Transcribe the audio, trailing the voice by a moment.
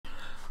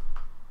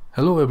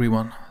Hello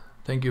everyone,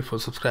 thank you for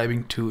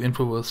subscribing to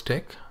Infoverse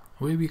Tech,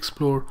 where we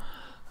explore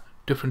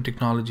different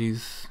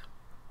technologies,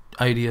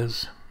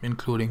 ideas,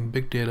 including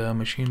big data,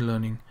 machine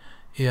learning,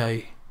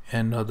 AI,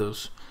 and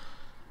others.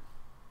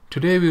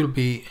 Today we will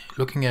be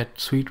looking at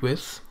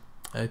SweetViz.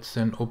 It's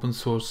an open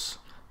source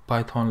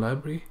Python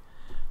library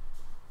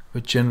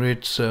which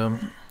generates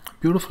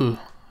beautiful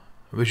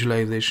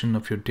visualization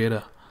of your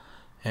data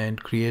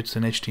and creates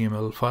an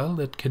HTML file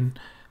that can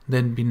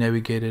then be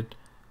navigated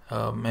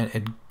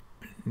and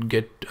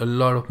get a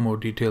lot of more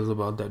details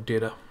about that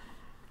data.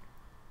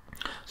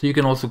 So you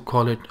can also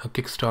call it a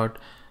kickstart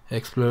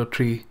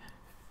exploratory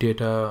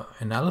data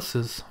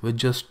analysis with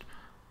just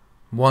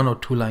 1 or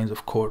 2 lines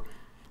of code.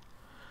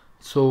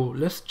 So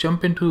let's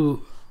jump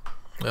into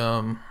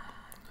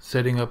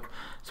setting up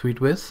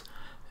SweetViz,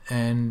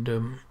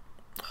 and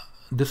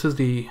this is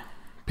the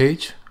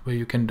page where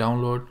you can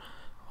download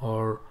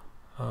or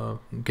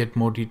get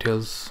more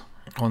details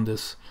on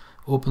this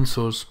open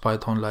source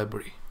Python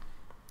library.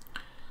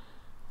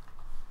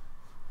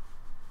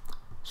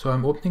 So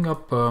I'm opening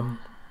up,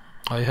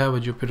 I have a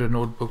Jupyter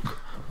notebook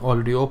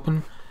already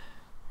open.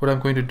 What I'm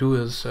going to do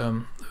is,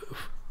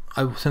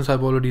 since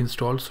I've already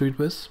installed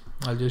SweetViz,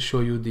 I'll just show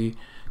you the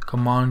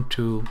command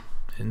to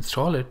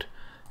install it,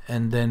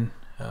 and then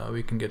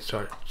we can get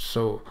started.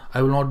 So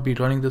I will not be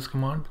running this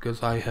command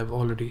because I have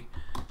already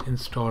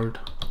installed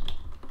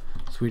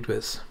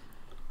SweetViz.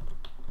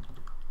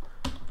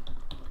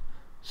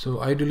 So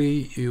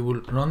ideally you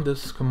will run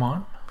this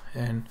command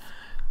and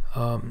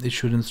it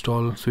should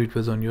install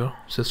SweetViz on your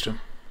system.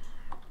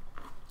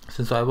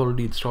 Since I've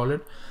already installed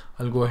it,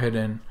 I'll go ahead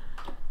and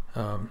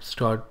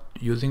start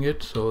using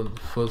it. So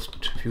the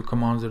first few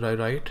commands that I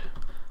write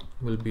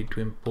will be to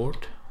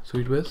import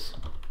SweetViz,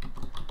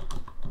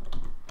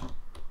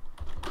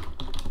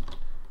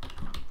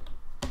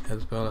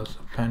 as well as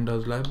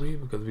pandas library,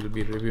 because we'll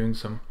be reviewing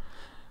some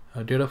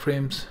data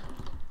frames.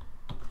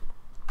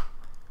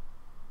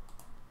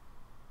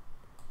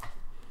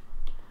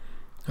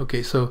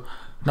 Okay, so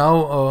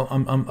now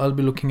I'll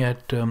be looking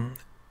at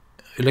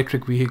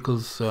electric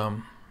vehicles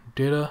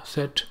data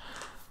set.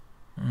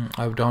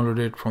 I've downloaded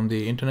it from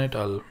the internet.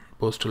 I'll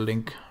post a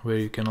link where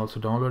you can also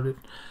download it.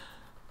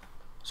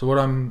 So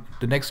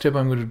the next step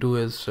I'm going to do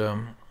is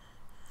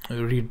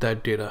read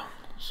that data.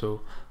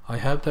 So I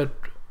have that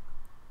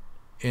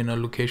in a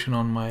location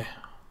on my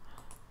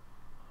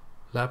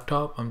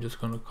laptop. I'm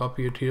just going to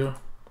copy it here.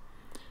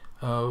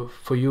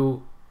 For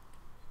you,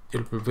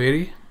 it will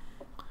vary.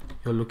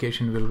 Your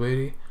location will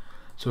vary.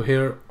 So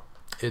here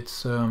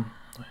it's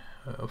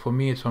for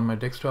me it's on my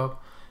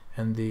desktop,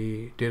 and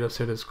the data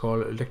set is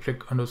called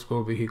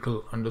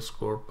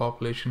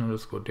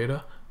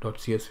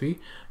electric_vehicle_population_data.csv.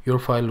 Your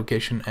file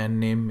location and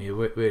name may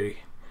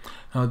vary.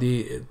 Now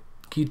the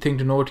key thing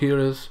to note here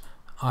is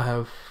I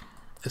have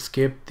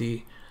escaped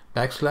the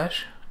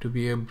backslash to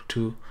be able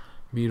to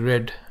be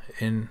read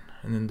in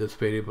this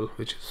variable,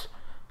 which is,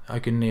 I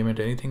can name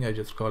it anything. I'm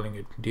just calling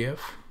it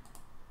df.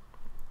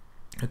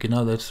 Okay,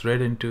 now that's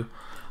read into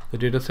the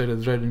data set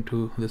is read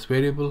into this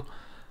variable.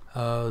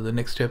 The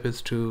next step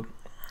is to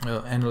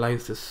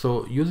analyze this.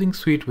 So using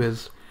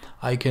SweetViz,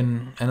 I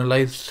can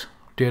analyze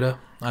data,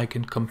 I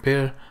can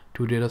compare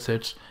two data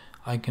sets,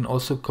 I can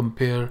also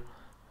compare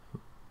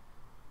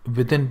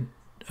within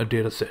a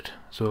data set.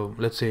 So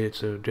let's say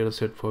it's a data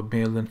set for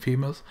males and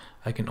females,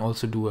 I can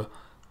also do a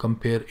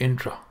compare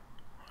intra,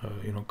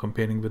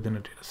 comparing within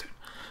a data set.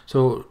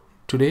 So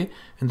today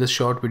in this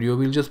short video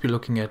we'll just be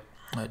looking at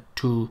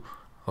two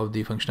of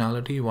the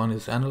functionality. One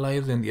is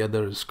analyze and the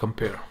other is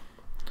compare.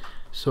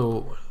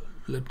 So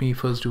let me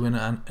first do an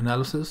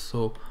analysis.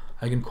 So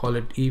I can call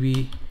it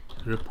EV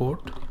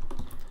report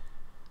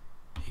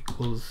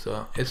equals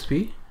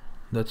SV,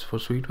 that's for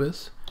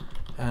SweetViz,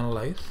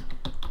 analyze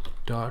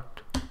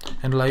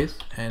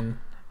and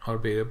our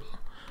variable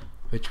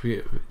which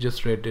we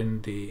just read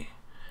in the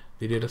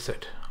data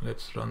set.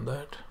 Let's run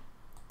that.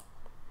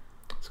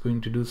 It's going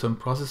to do some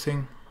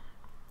processing.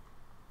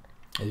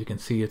 As you can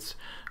see, it's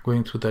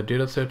going through that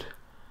data set.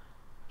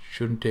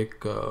 Shouldn't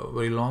take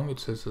very long.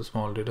 It's a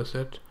small data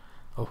set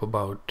of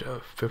about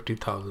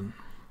 50,000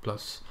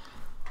 plus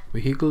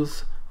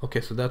vehicles. Okay,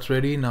 so that's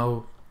ready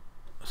now.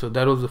 So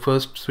that was the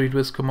first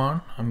SweetViz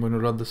command. I'm going to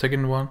run the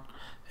second one,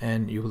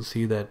 and you will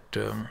see that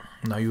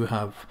now you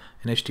have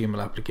an HTML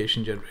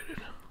application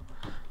generated.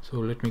 So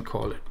let me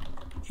call it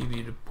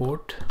EV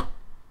report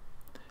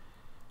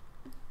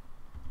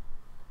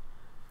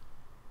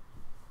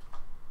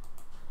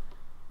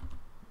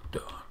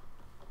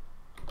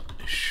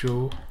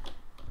show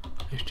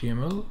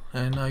HTML,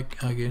 and I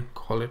again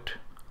call it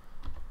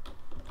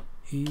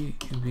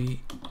EV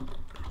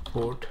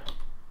report.html.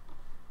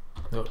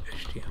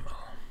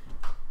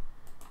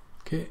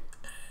 Okay,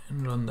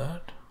 and run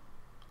that,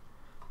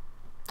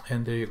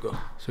 and there you go.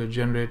 So it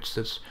generates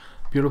this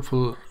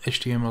beautiful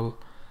HTML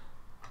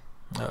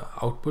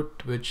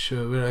output, which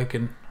where I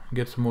can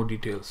get some more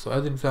details. So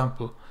as an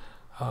example,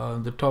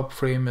 the top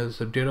frame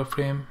is a data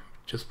frame,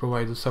 just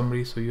provides a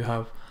summary. So you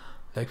have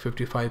like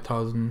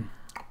 55,000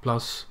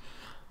 plus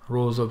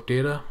rows of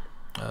data,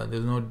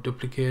 There's no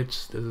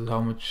duplicates. This is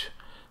how much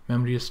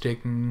memory is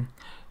taken.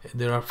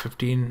 There are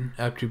 15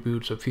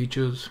 attributes or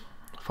features,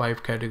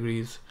 5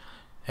 categories,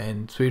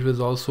 and SweetViz is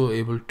also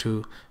able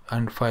to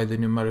identify the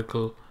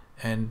numerical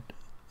and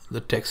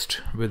the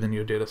text within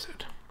your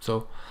dataset.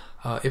 So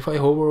if I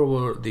hover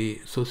over the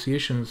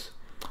associations,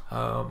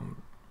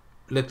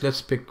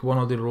 let's pick one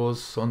of the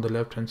rows on the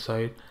left hand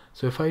side.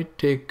 So if I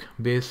take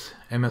base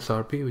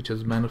MSRP, which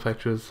is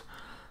manufacturer's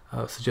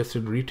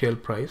suggested retail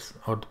price,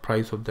 or the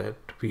price of that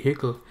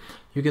vehicle,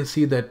 you can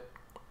see that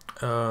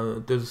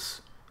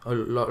there's a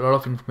lot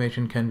of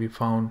information can be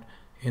found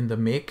in the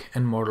make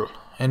and model,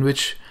 and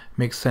which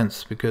makes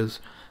sense because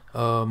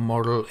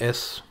Model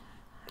S,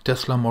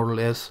 Tesla Model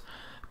S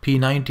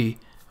P90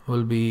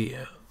 will be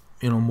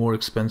more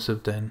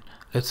expensive than,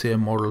 let's say, a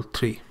Model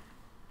 3.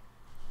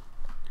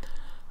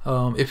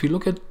 If you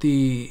look at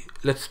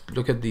let's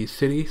look at the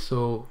city.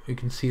 So you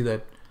can see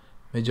that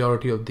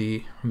majority of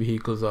the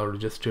vehicles are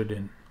registered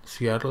in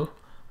Seattle,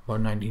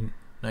 about 19%.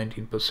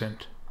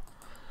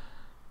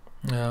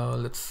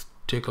 Let's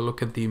take a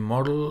look at the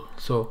model.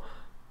 So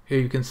here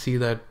you can see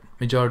that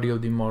majority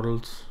of the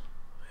models,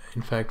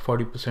 in fact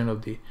 40%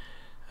 of the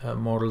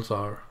models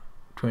are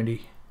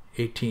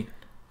 2018.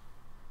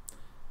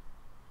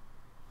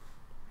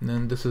 And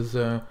then this is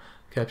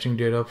capturing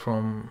data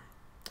from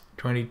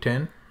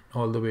 2010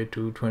 all the way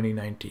to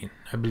 2019.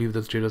 I believe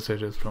this data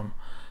set is from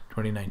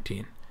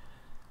 2019.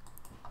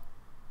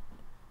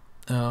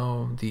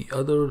 Now the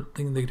other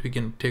thing that we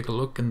can take a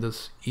look in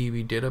this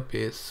EV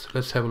database,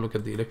 let's have a look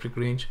at the electric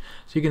range.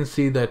 So you can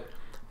see that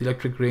the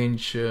electric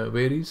range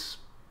varies,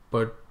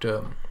 but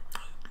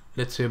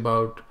let's say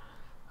about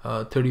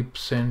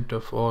 30%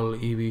 of all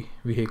EV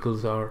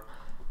vehicles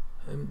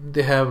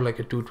they have like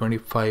a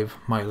 225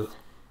 mile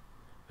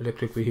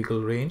electric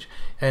vehicle range.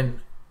 And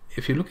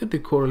if you look at the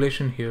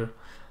correlation here,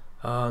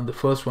 the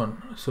first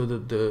one, so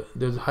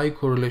there's a high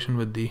correlation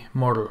with the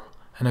model,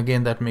 and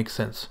again that makes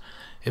sense.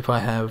 If I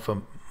have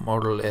a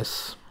Model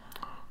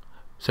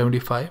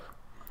S75,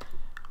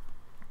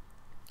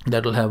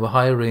 that will have a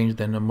higher range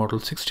than a Model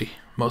S60,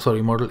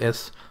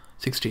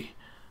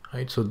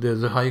 right? So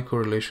there's a high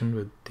correlation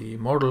with the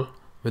model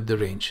with the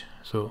range.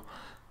 So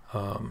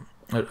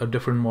a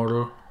different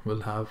model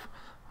will have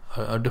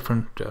a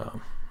different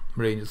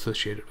range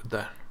associated with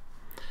that.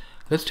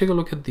 Let's take a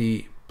look at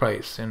the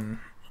price and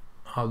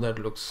how that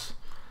looks.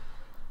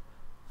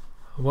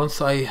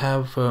 Once I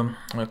have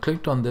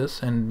clicked on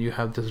this and you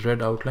have this red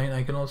outline,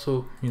 I can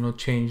also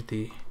change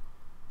the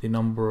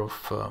number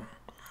of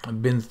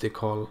bins, they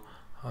call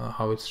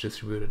how it's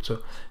distributed.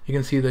 So you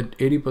can see that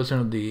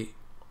 80% of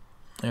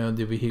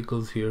the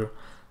vehicles here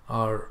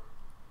are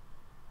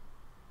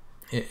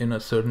in a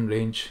certain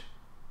range,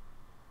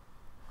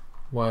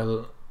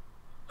 while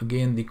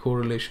again the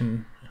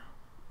correlation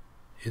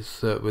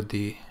is with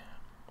the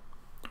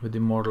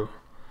model.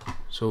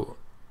 So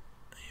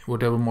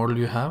whatever model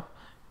you have,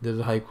 there's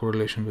a high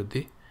correlation with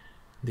the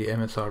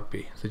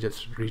MSRP,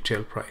 suggested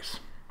retail price.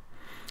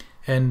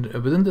 And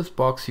within this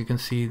box you can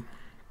see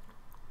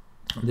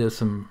there's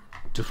some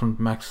different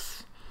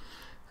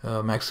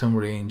maximum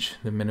range,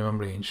 the minimum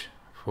range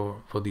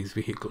for these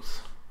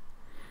vehicles.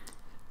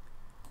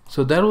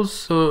 So that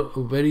was a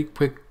very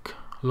quick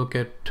look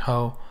at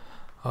how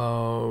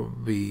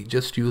we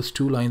just used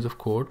 2 lines of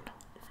code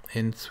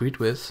in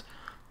SweetViz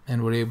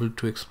and were able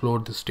to explore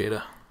this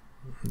data,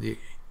 the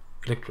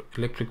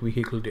electric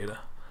vehicle data.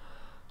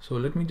 So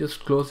let me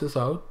just close this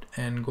out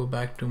and go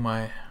back to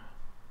my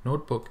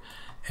notebook,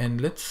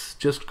 and let's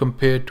just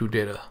compare 2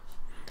 data.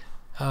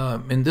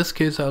 In this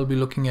case I'll be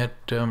looking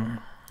at a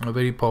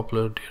very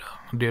popular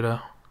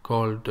data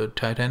called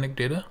Titanic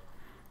data,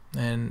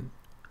 and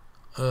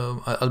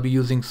I'll be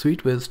using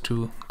SweetViz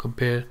to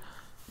compare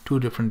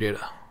 2 different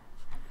data.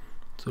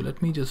 So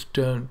let me just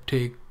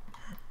take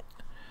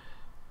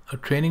a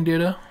training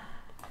data,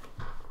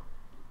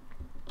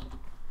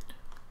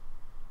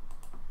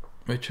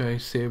 which I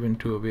save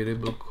into a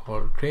variable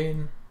called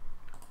train,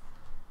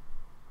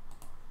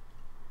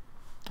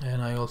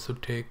 and I also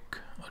take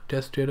a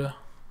test data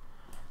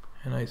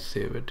and I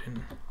save it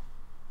in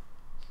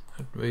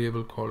a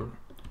variable called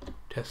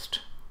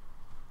test.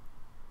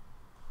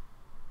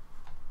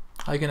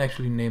 I can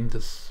actually name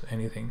this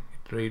anything,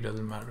 it really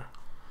doesn't matter,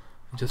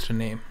 just a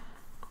name.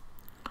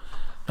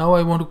 Now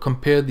I want to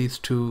compare these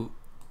 2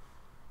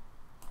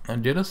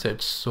 data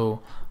sets.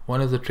 So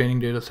one is a training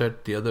data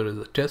set, the other is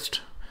a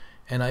test,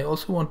 and I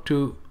also want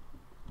to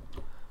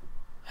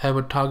have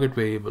a target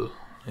variable.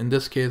 In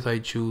this case I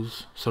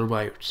choose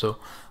survived, so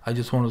I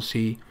just want to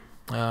see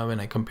when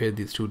I compare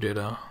these 2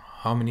 data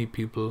how many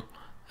people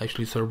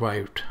actually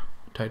survived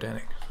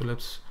Titanic. So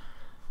let's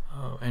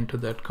enter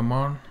that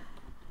command.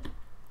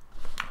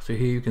 So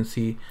here you can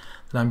see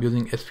that I'm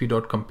using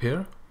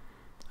sp.compare.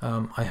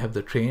 I have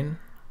the train,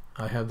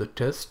 I have the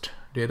test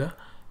data,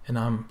 and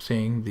I'm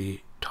saying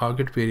the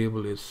target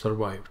variable is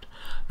survived.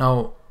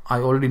 Now I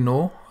already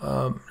know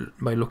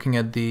by looking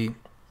at the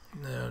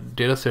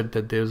data set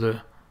that there's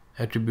a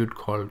attribute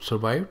called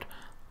survived.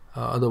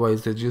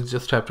 Otherwise they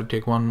just have to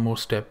take one more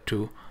step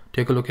to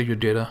take a look at your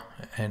data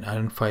and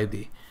identify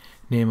the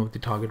name of the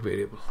target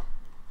variable.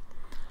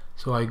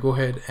 So I go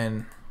ahead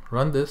and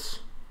run this.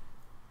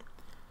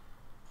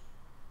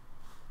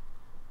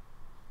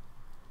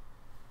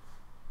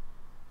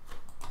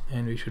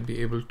 And we should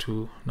be able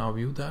to now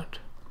view that.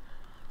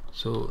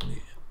 So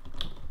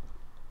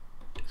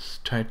it's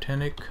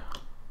Titanic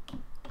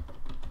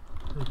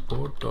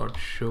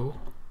report.show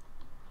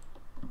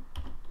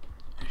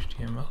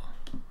HTML,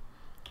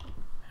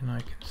 and I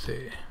can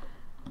say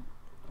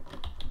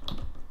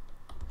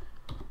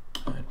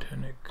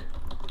Titanic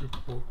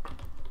report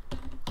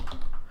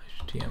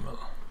HTML.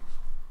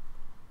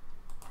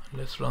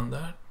 Let's run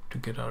that to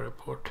get our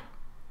report.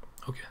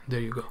 Okay, there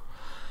you go.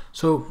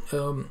 So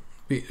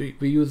we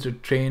used a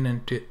train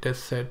and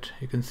test set.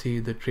 You can see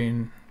the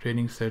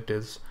training set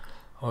is,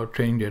 or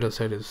training data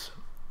set is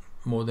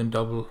more than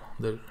double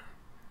the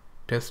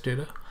test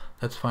data.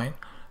 That's fine.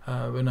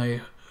 When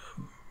I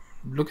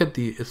look at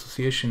the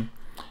association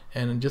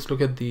and just look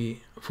at the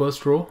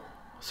first row,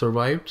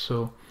 survived,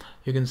 so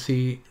you can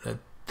see that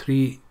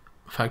 3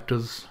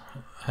 factors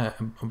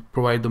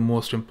provide the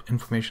most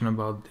information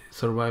about the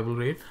survival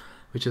rate,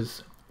 which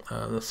is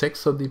the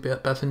sex of the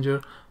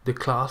passenger, the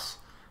class,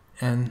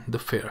 and the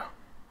fare.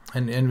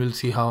 And we'll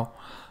see how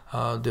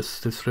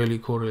this really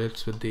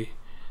correlates with the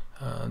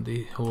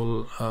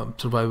whole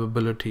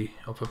survivability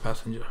of a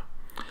passenger.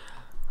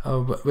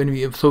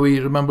 We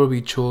remember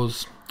we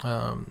chose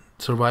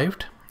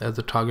survived as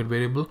the target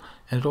variable,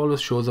 and it always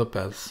shows up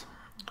as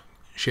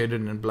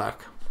shaded in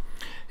black.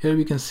 Here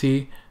we can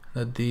see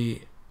that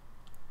the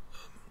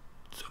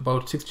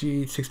about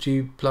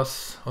 60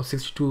 plus or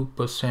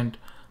 62%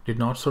 did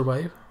not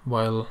survive,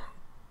 while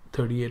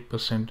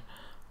 38%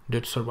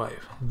 did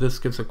survive. This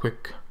gives a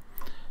quick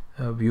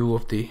view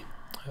of the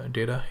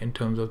data in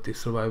terms of the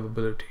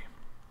survivability.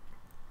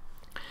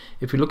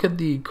 If you look at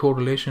the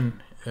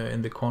correlation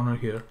in the corner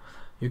here,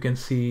 you can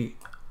see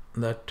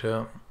that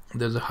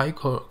there's a high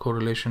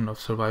correlation of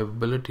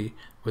survivability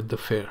with the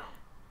fare.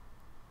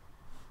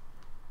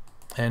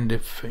 And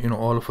if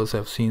all of us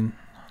have seen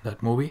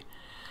that movie,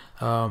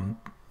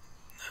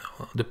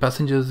 the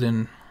passengers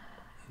in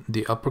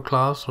the upper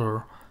class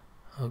or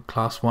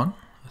class 1,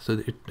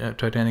 so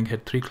Titanic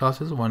had 3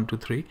 classes, 1 to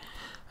 3.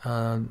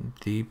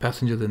 The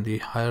passengers in the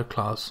higher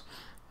class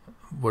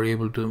were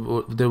able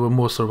to, there were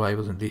more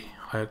survivors in the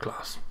higher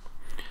class.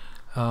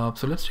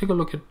 So let's take a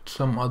look at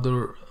some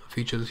other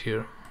features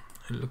here.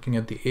 Looking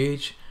at the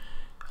age,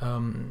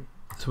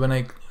 so when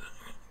I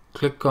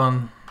click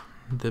on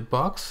the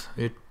box,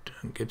 it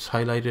gets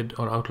highlighted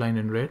or outlined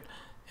in red,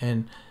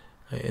 and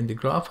in the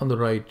graph on the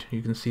right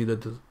you can see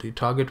that the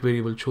target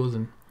variable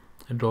chosen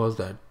draws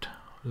that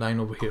line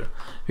over here.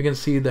 You can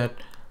see that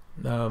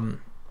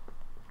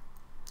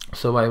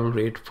survival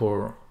rate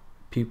for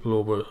people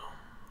over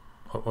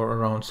or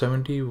around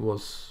 70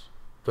 was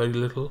very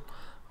little,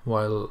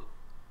 while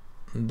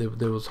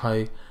there was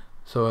high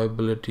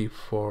survivability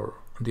for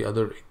the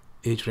other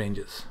age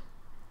ranges.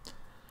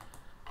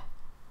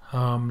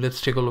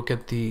 Let's take a look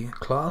at the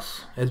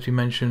class. As we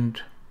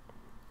mentioned,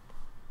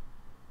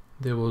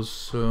 there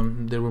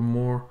were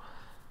more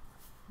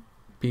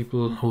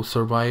people who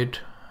survived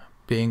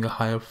paying a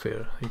higher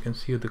fare. You can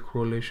see the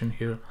correlation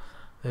here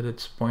that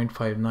it's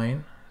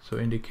 0.59, so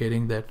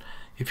indicating that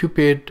if you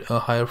paid a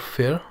higher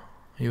fare,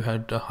 you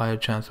had a higher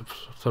chance of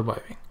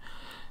surviving.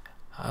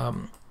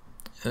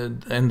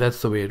 And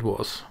that's the way it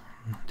was.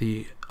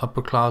 The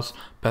upper class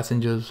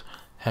passengers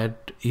had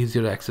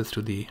easier access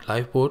to the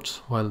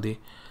lifeboats, while the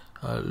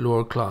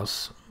lower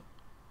class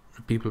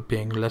people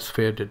paying less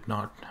fare did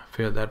not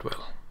fare that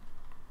well.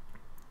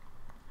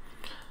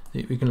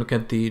 We can look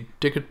at the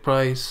ticket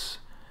price,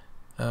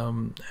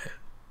 the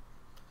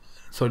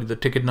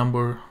ticket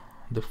number,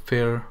 the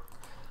fare.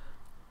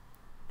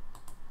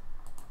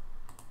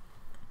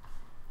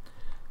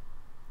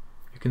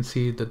 You can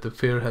see that the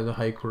fare has a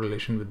high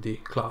correlation with the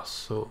class,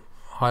 so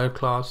higher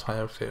class,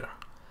 higher fare.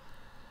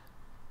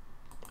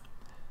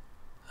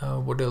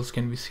 What else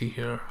can we see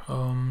here?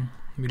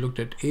 We looked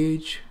at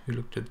age, we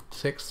looked at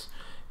sex.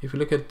 If you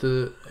look at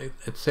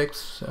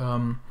sex,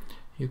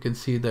 you can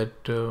see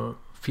that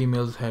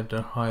females had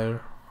a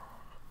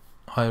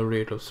higher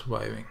rate of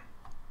surviving.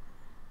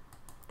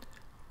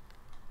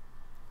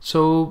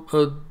 So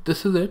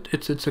this is it.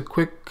 It's a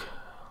quick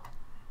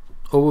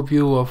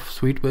overview of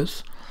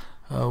SweetViz,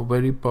 a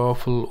very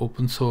powerful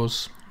open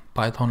source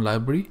Python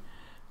library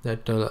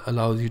that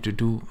allows you to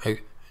do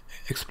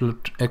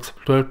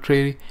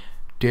exploratory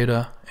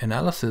data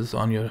analysis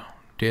on your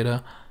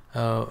data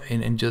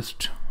in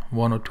just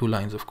 1 or 2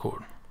 lines of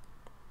code.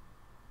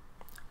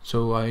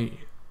 So I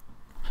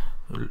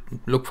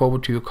look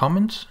forward to your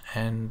comments,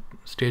 and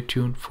stay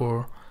tuned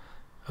for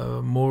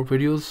more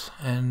videos,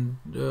 and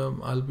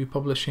I'll be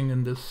publishing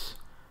in this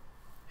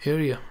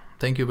area.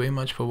 Thank you very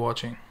much for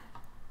watching.